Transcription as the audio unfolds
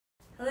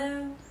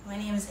Hello, my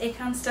name is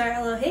Aekon Star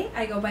Elohai.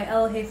 I go by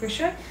Elohai for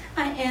short.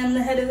 I am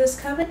the head of this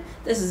coven.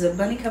 This is a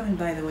bunny coven,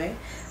 by the way.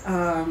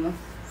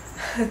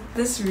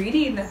 This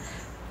reading,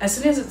 as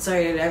soon as it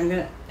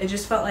started, it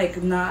just felt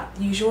like not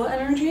usual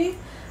energy.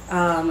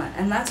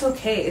 And that's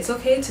okay. It's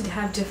okay to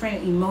have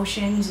different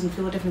emotions and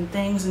feel different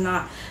things and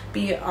not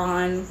be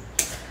on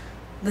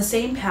the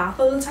same path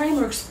all the time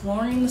or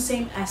exploring the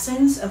same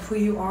essence of who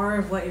you are,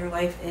 of what your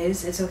life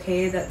is. It's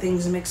okay that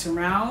things mix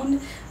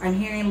around. I'm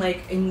hearing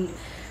like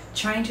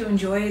trying to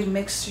enjoy the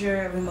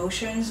mixture of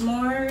emotions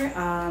more,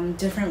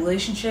 different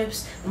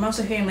relationships. I'm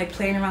also hearing like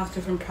playing around with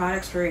different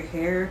products for your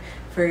hair,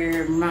 for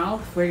your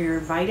mouth, for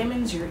your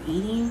vitamins you're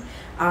eating,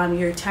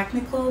 your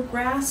technical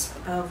grasp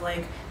of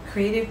like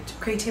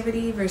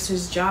creativity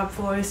versus job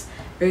force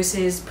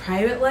versus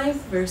private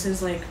life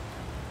versus like,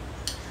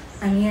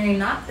 I'm hearing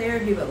not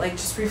therapy, but like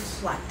just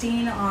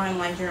reflecting on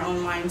like your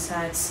own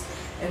mindsets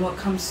and what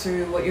comes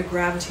through, what you're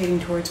gravitating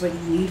towards, what you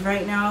need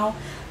right now.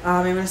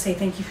 I want to say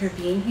thank you for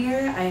being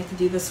here. I have to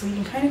do this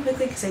reading kind of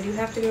quickly because I do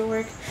have to go to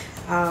work,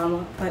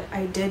 but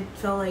I did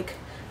feel like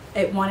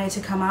it wanted to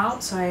come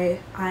out, so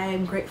I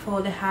am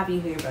grateful to have you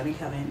here, Bunny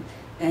Coven,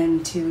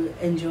 and to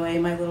enjoy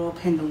my little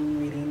pendulum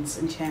readings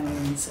and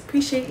channelings.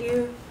 Appreciate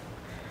you.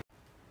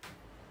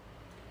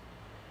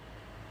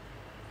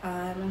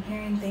 I'm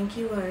hearing thank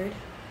you, Lord.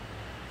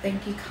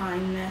 Thank you,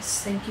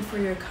 kindness. Thank you for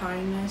your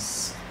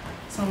kindness.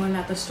 Someone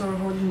at the store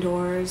holding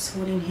doors,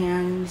 holding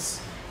hands,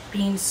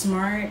 being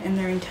smart in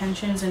their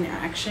intentions and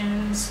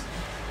actions,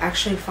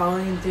 actually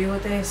following through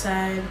what they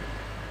said.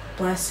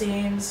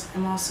 Blessings.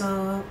 I'm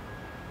also,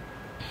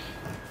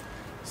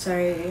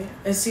 sorry,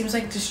 it seems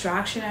like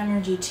distraction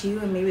energy too,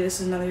 and maybe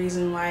this is another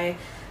reason why it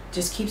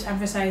just keeps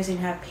emphasizing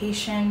have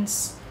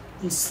patience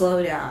and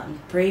slow down,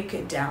 break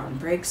it down,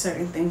 break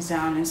certain things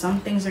down, and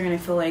some things are going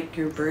to feel like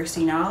you're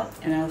bursting out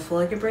and it'll feel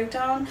like a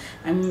breakdown.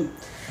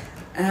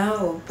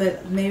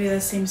 But maybe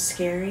this seems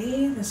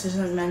scary. This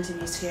isn't meant to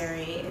be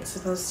scary. It's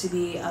supposed to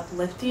be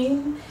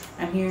uplifting.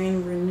 I'm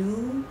hearing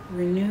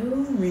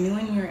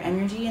renewing your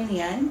energy in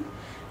the end.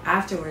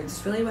 Afterwards,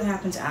 it's really what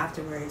happens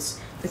afterwards,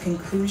 the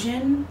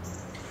conclusion.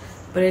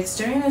 But it's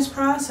during this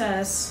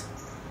process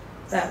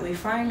that we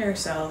find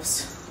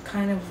ourselves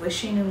kind of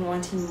wishing and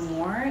wanting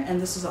more, and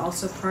this is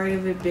also part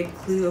of a big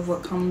clue of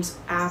what comes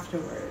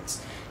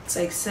afterwards. It's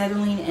like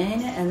settling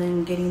in and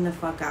then getting the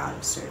fuck out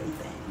of certain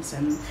things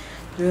and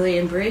really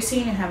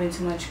embracing and having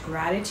too much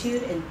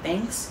gratitude and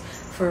thanks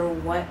for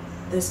what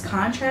this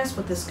contrast,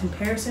 what this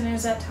comparison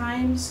is at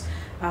times.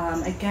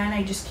 Again,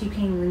 I just keep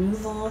hearing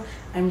removal.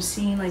 I'm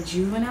seeing like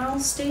juvenile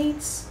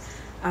states,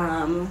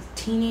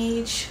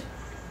 teenage.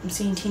 I'm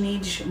seeing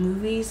teenage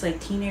movies, like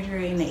teenager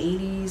in the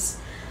 80s,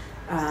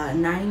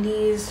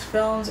 90s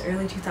films,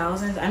 early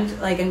 2000s.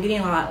 I'm getting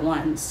a lot at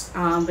once,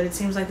 but it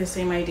seems like the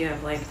same idea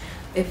of like,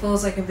 it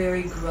feels like a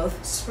very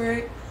growth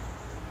spurt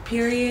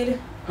period.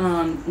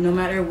 No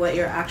matter what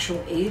your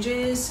actual age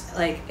is,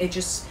 like it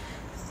just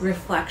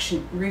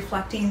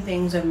reflecting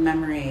things of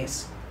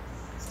memories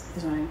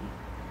is what I'm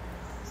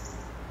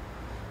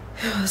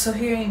so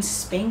hearing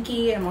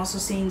spanky. I'm also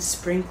seeing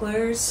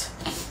sprinklers.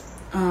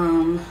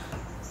 I'm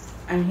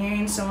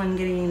hearing someone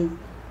getting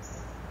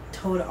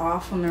told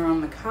off when they're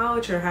on the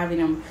couch, or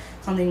having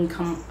something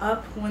come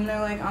up when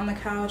they're like on the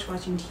couch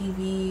watching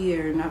TV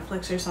or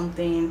Netflix or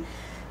something.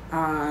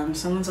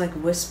 Someone's like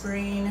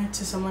whispering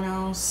to someone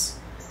else.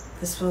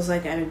 This feels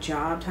like at a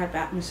job type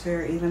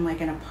atmosphere, even like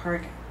in a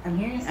park. I'm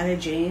hearing Etta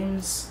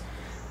James.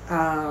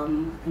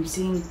 I'm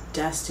seeing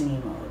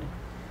destiny mode.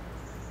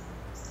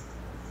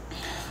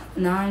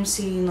 Now I'm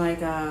seeing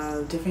like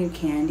different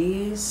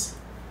candies.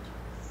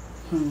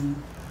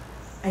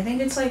 I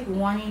think it's like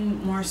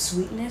wanting more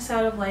sweetness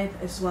out of life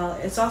as well.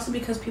 It's also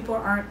because people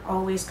aren't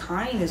always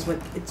kind is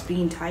what it's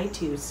being tied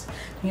to. It's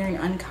hearing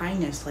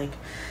unkindness. Like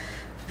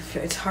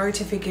it's hard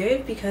to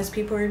forgive because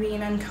people are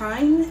being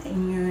unkind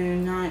and you're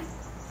not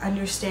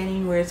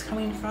understanding where it's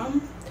coming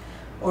from,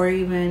 or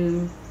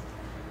even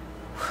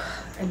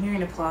I'm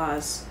hearing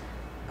applause.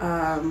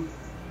 I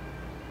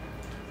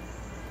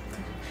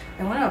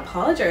want to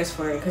apologize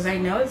for it because I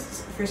know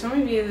it's, for some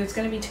of you it's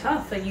going to be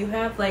tough, but you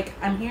have like,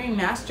 I'm hearing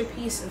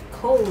masterpiece of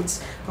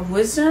codes of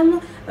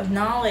wisdom, of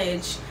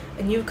knowledge,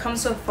 and you've come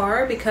so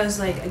far because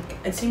like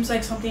it seems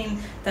like something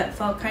that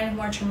felt kind of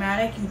more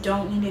traumatic, you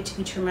don't need it to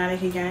be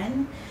traumatic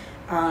again.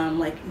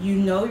 Like you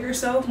know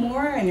yourself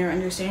more and you're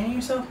understanding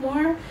yourself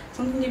more.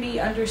 Something to be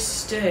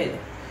understood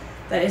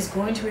that is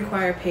going to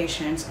require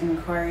patience and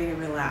require you to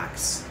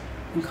relax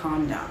and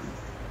calm down.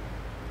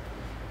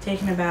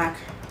 Taking it back,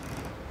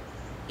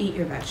 eat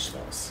your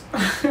vegetables.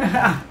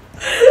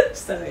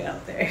 Something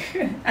out there.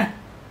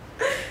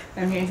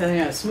 I'm hearing something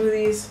about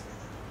smoothies.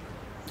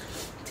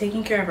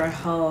 Taking care of our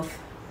health,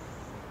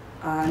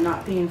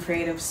 not being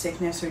afraid of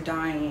sickness or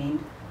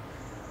dying,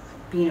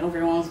 being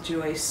overwhelmed with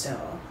joy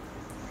still.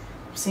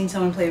 I'm seeing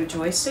someone play with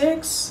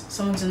joysticks.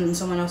 Someone's in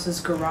someone else's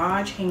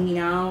garage, hanging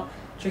out,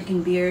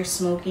 drinking beer,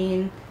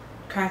 smoking,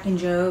 cracking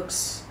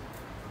jokes.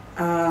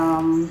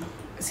 It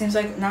seems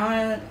like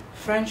now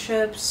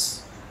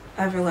friendships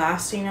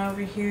everlasting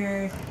over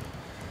here.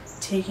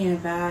 taking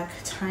it back.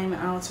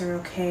 Timeouts are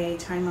okay.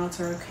 Timeouts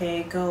are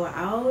okay. Go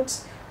out.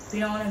 If you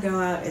don't want to go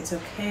out, it's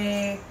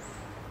okay.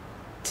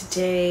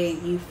 Today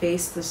you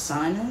face the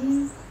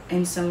sun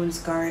in someone's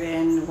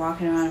garden,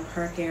 walking around a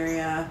park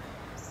area.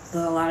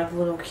 A lot of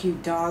little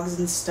cute dogs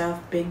and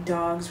stuff, big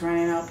dogs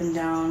running up and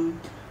down,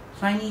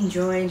 finding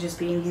joy in just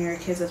being here,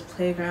 kids at the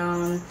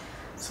playground,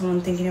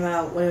 someone thinking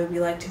about what it would be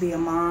like to be a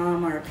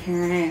mom or a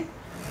parent.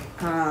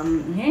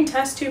 I'm hearing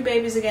test tube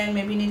babies again.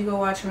 Maybe you need to go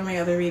watch one of my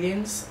other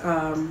readings.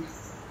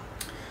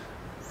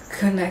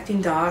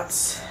 Connecting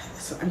dots.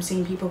 So I'm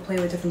seeing people play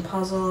with different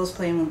puzzles,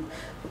 playing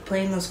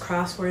those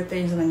crossword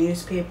things in the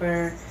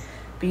newspaper,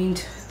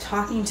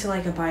 talking to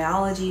like a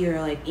biology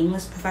or like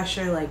English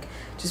professor, like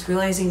just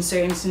realizing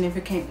certain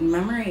significant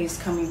memories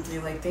coming through,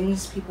 like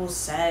things people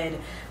said,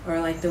 or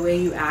like the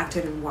way you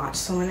acted or watched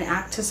someone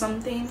act to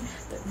something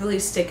that really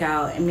stick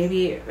out. And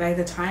maybe at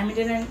the time it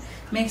didn't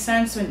make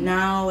sense, but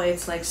now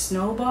it's like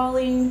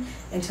snowballing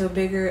into a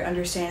bigger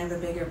understanding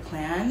of a bigger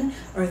plan,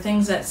 or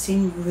things that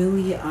seem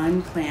really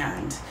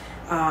unplanned,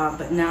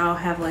 but now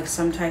have like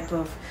some type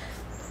of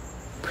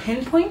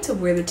pinpoint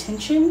of where the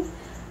tension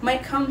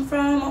might come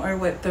from, or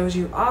what throws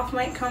you off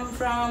might come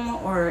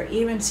from, or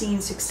even seeing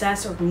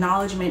success or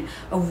acknowledgement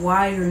of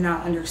why you're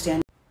not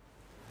understanding.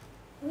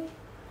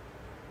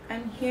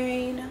 I'm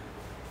hearing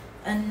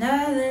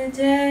another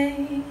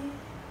day,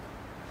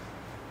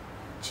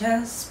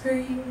 just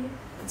breathe.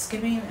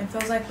 It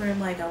feels like we're in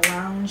like a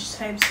lounge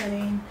type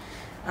setting,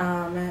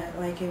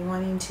 like in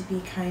wanting to be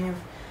kind of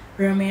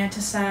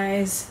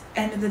romanticized.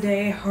 End of the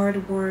day,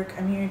 hard work.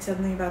 I'm hearing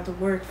something about the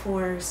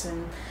workforce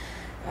and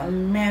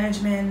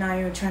management. Now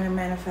you're trying to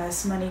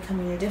manifest money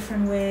coming a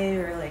different way,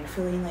 or like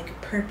feeling like a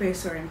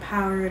purpose or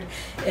empowered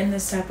in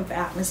this type of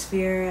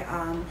atmosphere.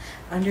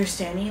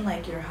 Understanding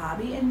like your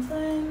hobby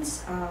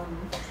influence,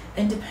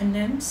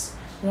 independence,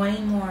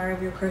 wanting more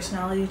of your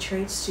personality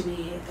traits to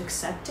be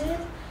accepted.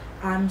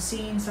 I'm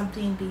seeing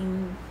something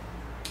being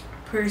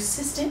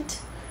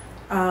persistent,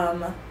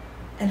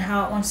 and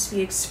how it wants to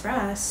be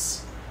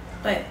expressed,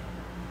 but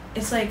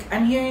it's like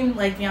I'm hearing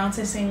like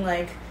Beyonce sing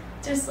like,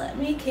 just let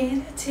me give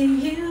it to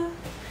you.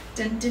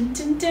 Dun, dun,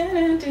 dun, dun,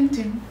 dun, dun,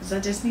 dun. Is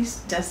that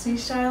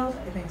Destiny's Child?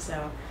 I think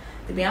so.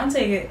 The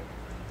Beyonce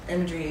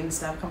imagery and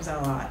stuff comes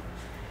out a lot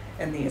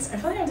in these. I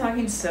feel like I'm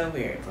talking so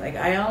weird. Like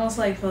I almost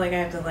like feel like I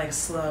have to like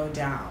slow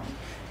down.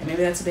 And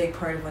maybe that's a big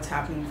part of what's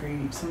happening for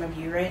you, some of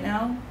you right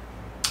now,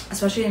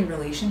 especially in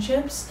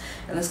relationships.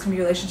 And this can be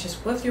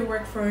relationships with your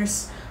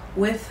workforce,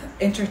 with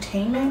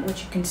entertainment,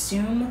 which you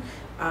consume.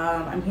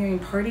 I'm hearing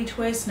party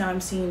twists. Now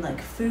I'm seeing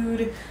like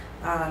food.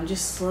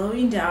 Just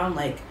slowing down,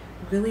 like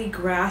really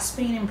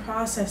grasping and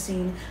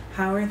processing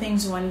how are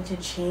things wanting to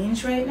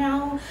change right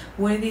now.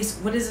 What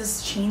is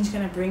this change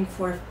going to bring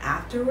forth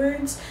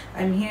afterwards?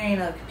 I'm hearing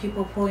like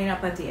people pulling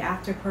up at the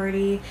after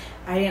party.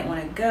 I didn't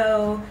want to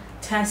go.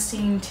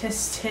 Testing,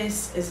 tisk.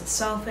 Is it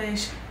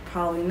selfish?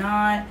 Probably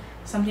not.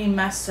 Something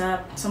messed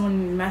up.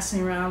 Someone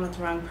messing around with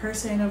the wrong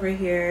person over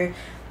here.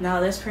 Now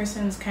this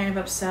person's kind of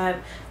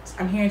upset.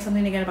 I'm hearing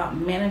something again about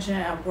management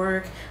at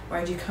work.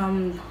 Why'd you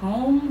come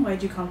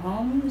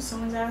home?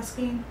 Someone's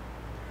asking.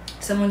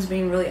 Someone's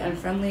being really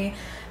unfriendly.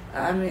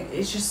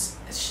 It's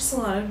just a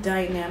lot of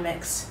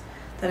dynamics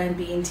that I'm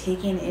being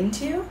taken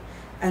into.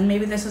 And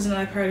maybe this is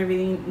another part of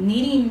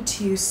needing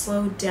to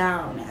slow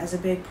down as a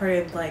big part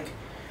of like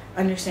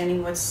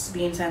understanding what's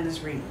being said in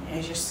this reading.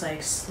 It's just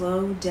like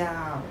slow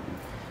down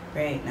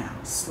right now.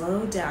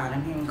 Slow down.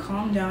 I'm hearing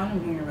calm down.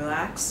 I'm hearing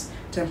relax.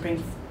 Don't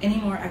bring any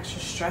more extra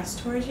stress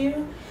towards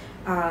you.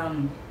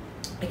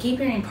 I keep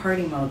hearing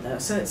party mode though.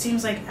 So it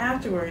seems like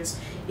afterwards,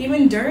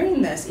 even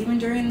during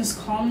this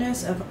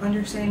calmness of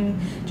understanding,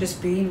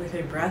 just being with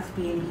your breath,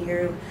 being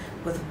here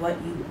with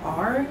what you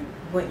are,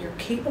 what you're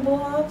capable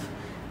of.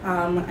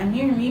 I'm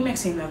hearing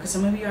remixing though, because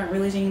some of you aren't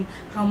realizing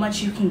how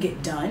much you can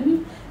get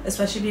done,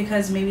 especially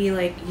because maybe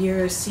like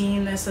you're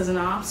seeing this as an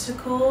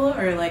obstacle,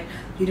 or like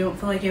you don't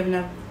feel like you have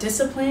enough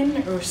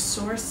discipline or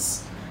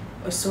source.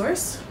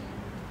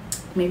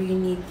 Maybe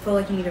you feel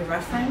like you need a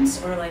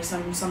reference, or like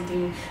some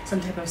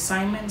type of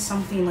assignment,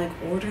 something like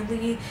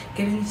orderly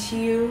given to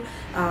you,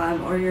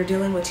 or you're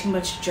dealing with too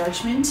much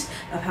judgment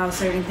of how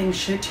certain things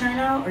should turn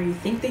out, or you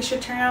think they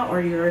should turn out,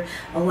 or you're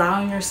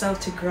allowing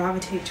yourself to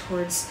gravitate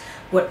towards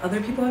what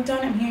other people have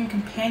done. I'm hearing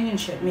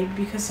companionship, maybe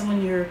because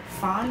someone you're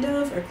fond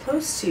of or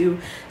close to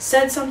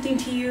said something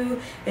to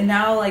you, and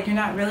now like you're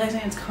not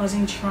realizing it's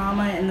causing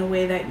trauma in the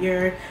way that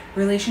your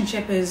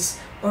relationship is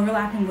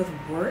overlapping with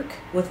work,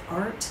 with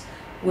art,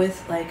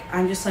 with like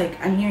I'm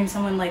hearing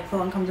someone like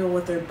feel uncomfortable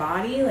with their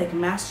body, like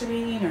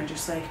masturbating, or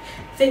just like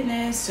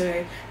fitness,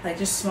 or like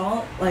just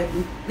small, like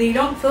they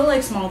don't feel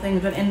like small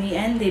things, but in the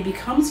end they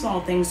become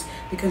small things,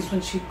 because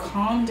once you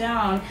calm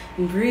down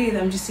and breathe.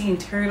 I'm just seeing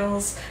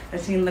turtles. I'm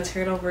seeing the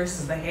turtle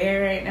versus the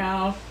hare right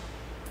now.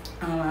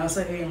 I'm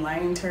also hearing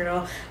lion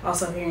turtle,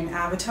 also hearing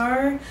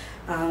Avatar,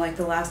 like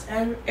the last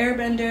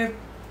airbender.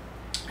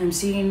 I'm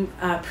seeing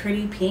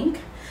pretty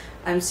pink.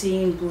 I'm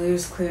seeing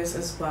Blue's Clues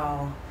as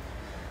well.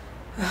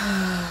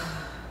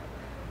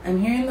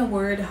 I'm hearing the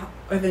word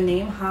or the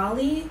name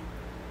Holly.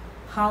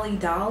 Holly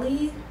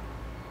Dolly.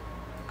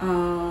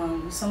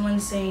 Someone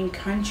saying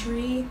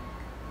country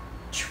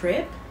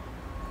trip,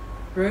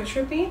 road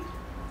tripping.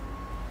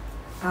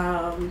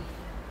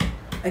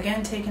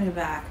 Again, taken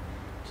aback.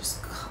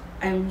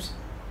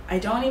 I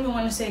don't even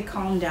want to say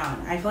calm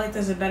down. I feel like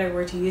there's a better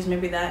word to use.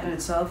 Maybe that in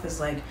itself is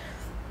like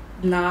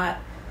not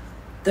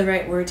the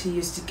right word to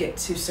use to get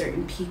to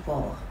certain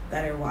people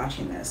that are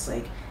watching this.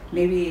 Like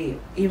maybe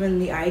even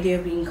the idea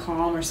of being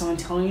calm or someone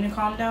telling you to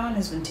calm down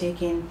has been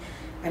taken,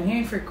 I'm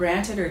hearing, for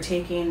granted or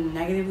taken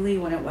negatively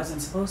when it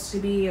wasn't supposed to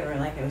be, or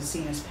like it was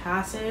seen as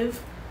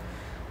passive.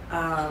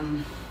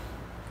 I'm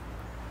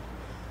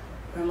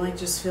like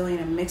just feeling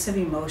a mix of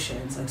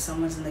emotions, like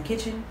someone's in the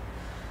kitchen.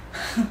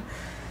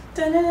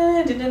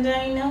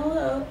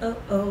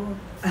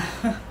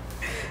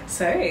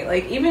 Sorry,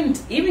 like even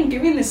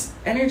giving this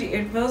energy,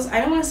 it feels,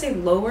 I don't want to say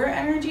lower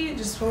energy, it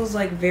just feels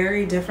like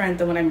very different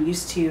than what I'm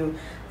used to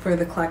for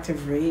the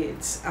collective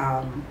reads.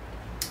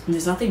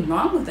 There's nothing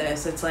wrong with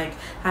this. It's like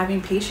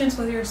having patience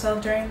with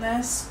yourself during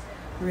this.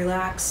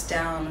 Relax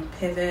down,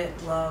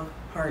 pivot, love,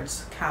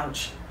 hearts,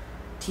 couch,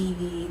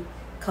 TV,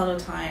 cuddle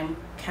time,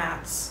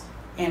 cats,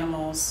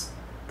 animals,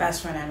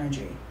 best friend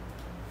energy.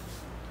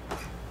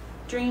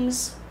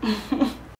 Dreams.